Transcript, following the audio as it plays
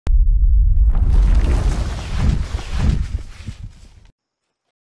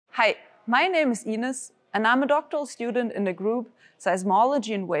Hi, my name is Ines, and I'm a doctoral student in the group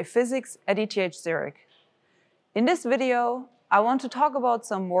Seismology and Wave Physics at ETH Zurich. In this video, I want to talk about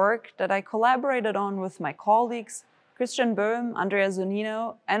some work that I collaborated on with my colleagues Christian Böhm, Andreas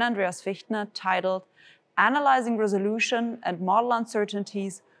Zunino, and Andreas Fichtner, titled Analyzing Resolution and Model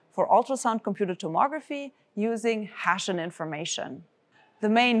Uncertainties for Ultrasound Computed Tomography Using Hessian Information. The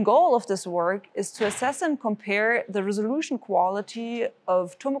main goal of this work is to assess and compare the resolution quality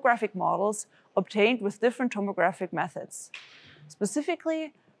of tomographic models obtained with different tomographic methods.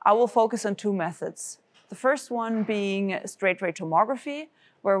 Specifically, I will focus on two methods. The first one being straight-ray tomography,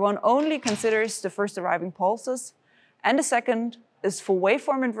 where one only considers the first arriving pulses, and the second is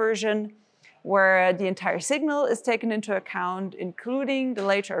full-waveform inversion, where the entire signal is taken into account, including the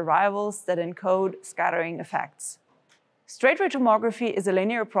later arrivals that encode scattering effects. Straight-ray tomography is a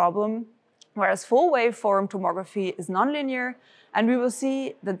linear problem, whereas full-waveform tomography is nonlinear, and we will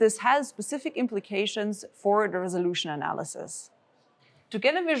see that this has specific implications for the resolution analysis. To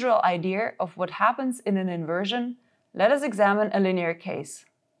get a visual idea of what happens in an inversion, let us examine a linear case.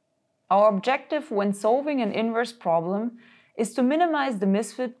 Our objective when solving an inverse problem is to minimize the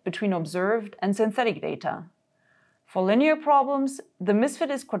misfit between observed and synthetic data. For linear problems, the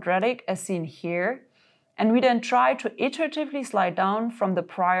misfit is quadratic as seen here, and we then try to iteratively slide down from the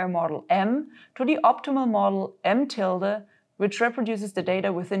prior model M to the optimal model M tilde, which reproduces the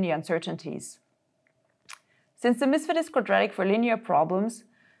data within the uncertainties. Since the misfit is quadratic for linear problems,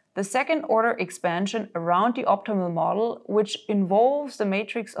 the second-order expansion around the optimal model, which involves the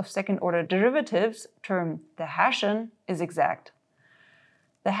matrix of second-order derivatives, termed the Hessian, is exact.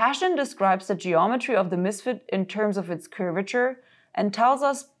 The Hessian describes the geometry of the misfit in terms of its curvature and tells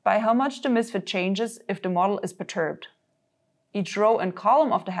us by how much the misfit changes if the model is perturbed. Each row and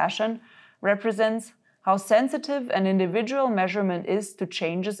column of the Hessian represents how sensitive an individual measurement is to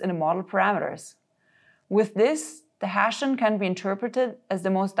changes in the model parameters. With this, the Hessian can be interpreted as the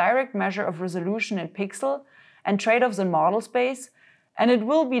most direct measure of resolution in pixel and trade-offs in model space, and it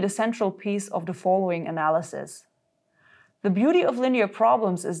will be the central piece of the following analysis. The beauty of linear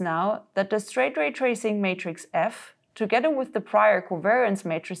problems is now that the straight ray tracing matrix F, together with the prior covariance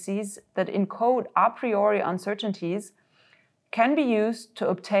matrices that encode a priori uncertainties, can be used to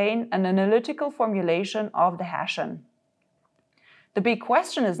obtain an analytical formulation of the Hessian. The big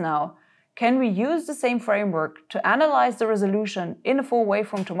question is now, can we use the same framework to analyze the resolution in a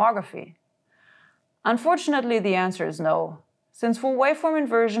full-waveform tomography? Unfortunately, the answer is no. Since full-waveform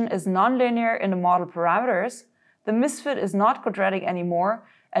inversion is nonlinear in the model parameters, the misfit is not quadratic anymore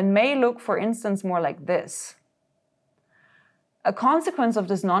and may look, for instance, more like this. A consequence of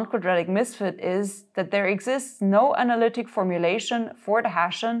this non-quadratic misfit is that there exists no analytic formulation for the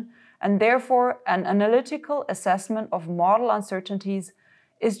Hessian, and therefore an analytical assessment of model uncertainties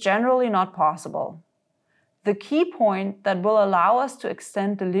is generally not possible. The key point that will allow us to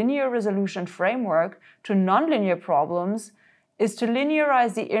extend the linear resolution framework to nonlinear problems is to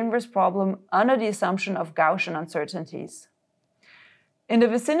linearize the inverse problem under the assumption of Gaussian uncertainties. In the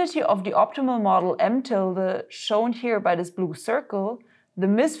vicinity of the optimal model M tilde, shown here by this blue circle, the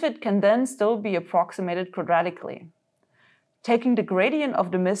misfit can then still be approximated quadratically. Taking the gradient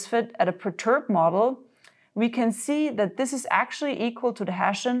of the misfit at a perturbed model, we can see that this is actually equal to the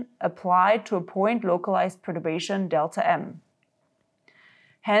Hessian applied to a point localized perturbation delta M.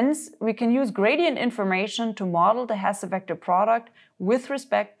 Hence, we can use gradient information to model the Hesse vector product with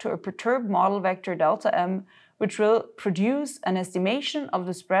respect to a perturbed model vector delta M, which will produce an estimation of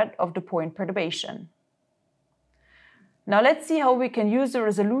the spread of the point perturbation. Now let's see how we can use the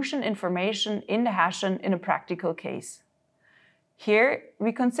resolution information in the Hessian in a practical case. Here,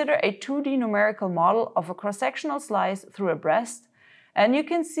 we consider a 2D numerical model of a cross-sectional slice through a breast, and you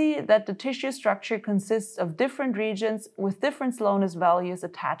can see that the tissue structure consists of different regions with different slowness values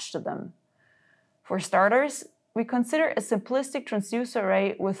attached to them. For starters, we consider a simplistic transducer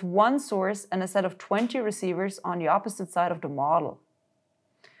array with one source and a set of 20 receivers on the opposite side of the model.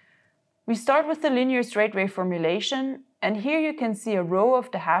 We start with the linear straight ray formulation, and here you can see a row of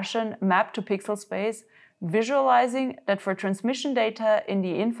the Hessian mapped to pixel space, visualizing that for transmission data in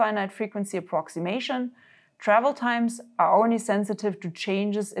the infinite frequency approximation, travel times are only sensitive to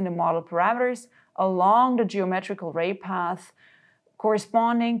changes in the model parameters along the geometrical ray path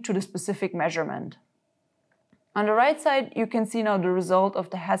corresponding to the specific measurement. On the right side, you can see now the result of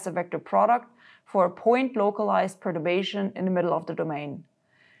the Hesse vector product for a point localized perturbation in the middle of the domain.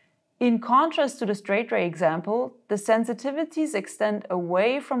 In contrast to the straight ray example, the sensitivities extend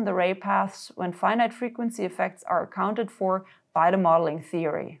away from the ray paths when finite frequency effects are accounted for by the modeling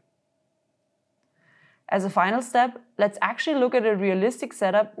theory. As a final step, let's actually look at a realistic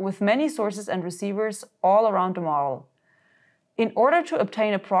setup with many sources and receivers all around the model. In order to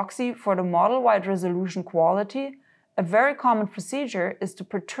obtain a proxy for the model-wide resolution quality, a very common procedure is to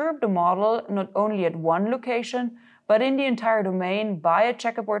perturb the model not only at one location, but in the entire domain by a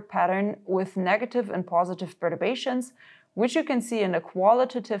checkerboard pattern with negative and positive perturbations, which you can see in a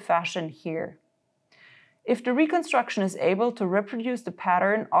qualitative fashion here. If the reconstruction is able to reproduce the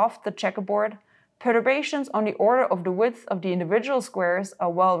pattern of the checkerboard, perturbations on the order of the width of the individual squares are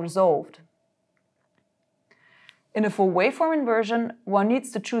well resolved. In a full waveform inversion, one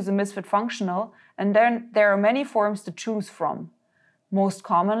needs to choose a misfit functional, and then there are many forms to choose from. Most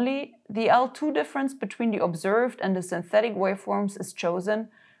commonly, the L2 difference between the observed and the synthetic waveforms is chosen,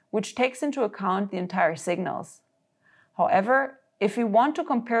 which takes into account the entire signals. However, if we want to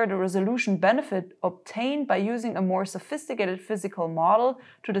compare the resolution benefit obtained by using a more sophisticated physical model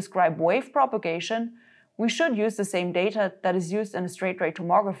to describe wave propagation, we should use the same data that is used in a straight-ray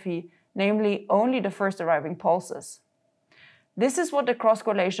tomography, namely only the first arriving pulses. This is what the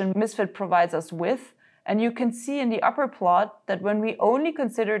cross-correlation misfit provides us with, and you can see in the upper plot that when we only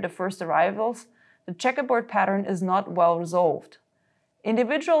consider the first arrivals, the checkerboard pattern is not well resolved.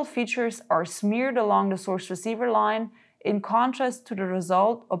 Individual features are smeared along the source-receiver line, in contrast to the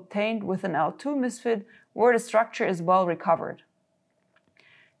result obtained with an L2 misfit where the structure is well recovered.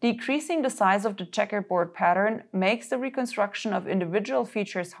 Decreasing the size of the checkerboard pattern makes the reconstruction of individual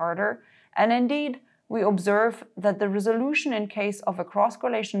features harder, and indeed, we observe that the resolution in case of a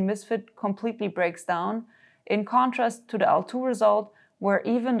cross-correlation misfit completely breaks down, in contrast to the L2 result where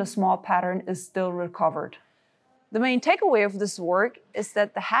even the small pattern is still recovered. The main takeaway of this work is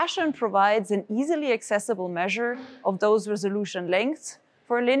that the Bayesian provides an easily accessible measure of those resolution lengths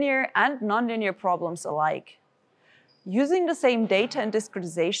for linear and nonlinear problems alike. Using the same data and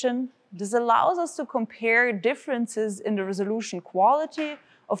discretization, this allows us to compare differences in the resolution quality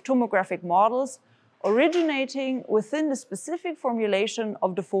of tomographic models originating within the specific formulation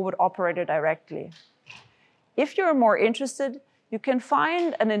of the forward operator directly. If you're more interested, you can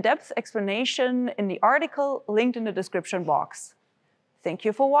find an in-depth explanation in the article linked in the description box. Thank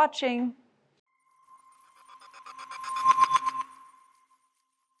you for watching.